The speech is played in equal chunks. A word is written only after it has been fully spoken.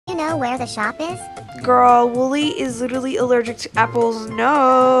know where the shop is? Girl, Wooly is literally allergic to apples.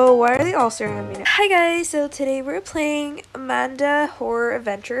 No, why are they all staring at me now? Hi guys, so today we're playing Amanda Horror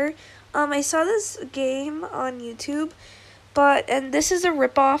Adventure. I saw this game on YouTube, and this is a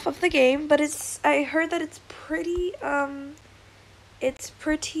ripoff of the game, but I heard that it's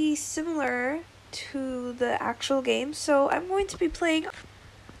pretty similar to the actual game, so I'm going to be playing.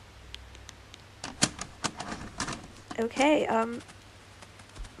 Okay,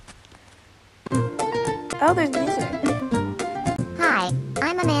 oh, there's music. Hi,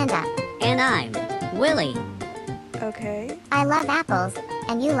 I'm Amanda. And I'm Willie. Okay. I love apples.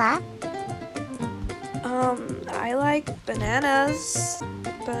 And you love? I like bananas,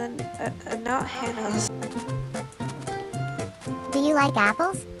 but not Hannah's. Do you like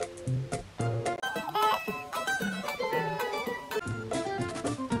apples?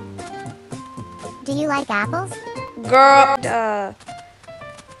 Do you like apples? Girl,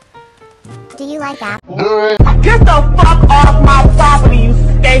 Do you like apples? Get the fuck off my property, you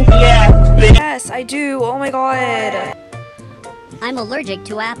skanky ass bitch! Yes, I do. Oh my god. I'm allergic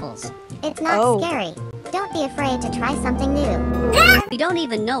to apples. It's not Oh. scary. Don't be afraid to try something new. We don't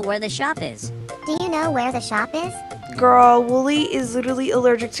even know where the shop is. Do you know where the shop is? Girl, Wooly is literally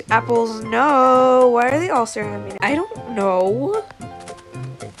allergic to apples. No, why are they all staring at me now? I don't know.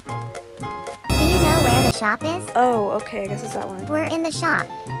 Do you know where the shop is? Oh, okay, I guess it's that one. We're in the shop.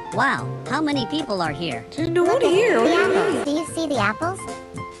 Wow, how many people are here? There's no one Look at here. the What do you apples. mean? Do you see the apples?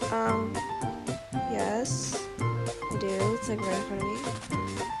 Yes, I do. It's like right in front of me.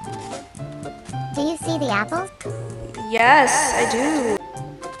 Do you see the apples? Yes, I do.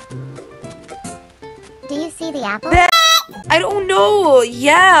 Do you see the apples? I don't know.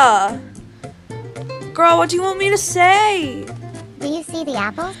 Yeah. Girl, what do you want me to say? Do you see the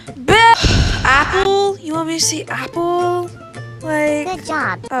apples? Apple? You want me to say apple? Like, Good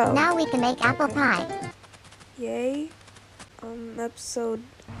job. Oh. Now we can make apple pie. yay. Episode.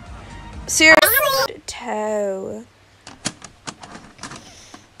 Seriously? Toe.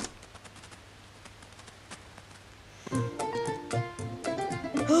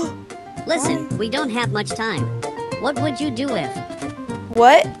 Listen, we don't have much time. What would you do if?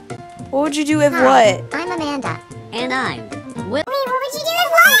 What? What would you do if Hi, what? I'm Amanda. And I'm Will.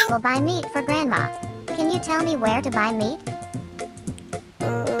 We'll buy meat for Grandma. Can you tell me where to buy meat?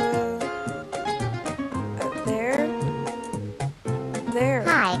 There? There.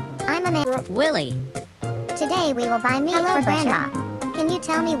 Hi, I'm Amanda. Willie. Today we will buy meat for Grandma. Can you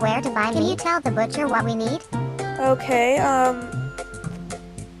tell me where to buy meat? Can you tell the butcher what we need? Okay,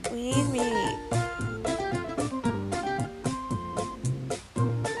 we need meat.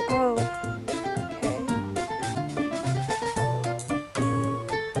 Oh,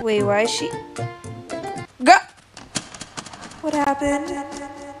 okay. Wait, why is she? Go! What happened?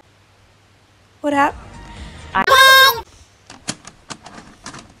 What happened?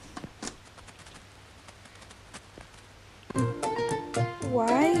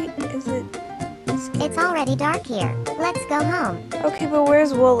 Why is it? It's already dark here. Let's go home. Okay, but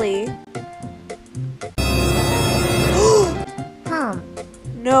where's Wooly? Home.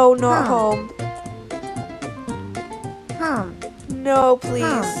 No, not home. Home. No, please.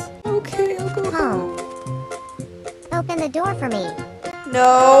 Home. Okay, I'll go home. Home. Open the door for me.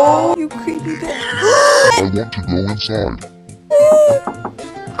 No, you creepy bitch. I want to go inside.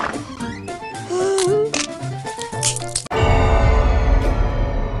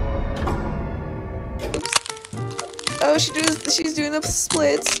 Oh, she's doing the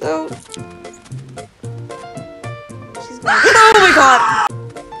splits. Oh. Oh my god!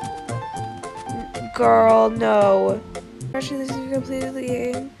 Girl, no. Actually, this is completed the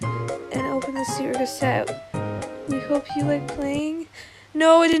game and open the secret cassette. We hope you like playing.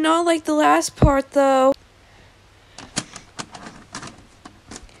 No, I did not like the last part though.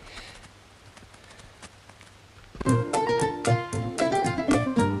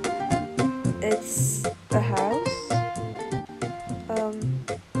 It's the house?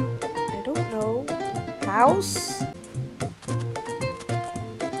 I don't know. House?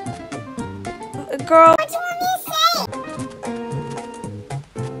 Girl. What do you want me to say?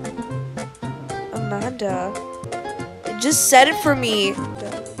 Amanda. It just said it for me.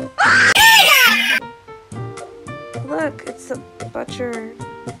 Look, it's the butcher.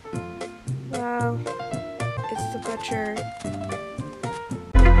 Wow. It's the butcher.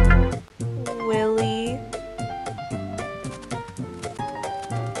 Willie.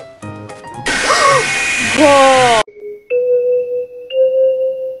 Whoa!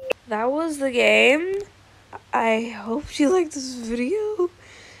 That was the game. I hope you liked this video.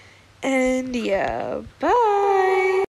 And yeah, bye!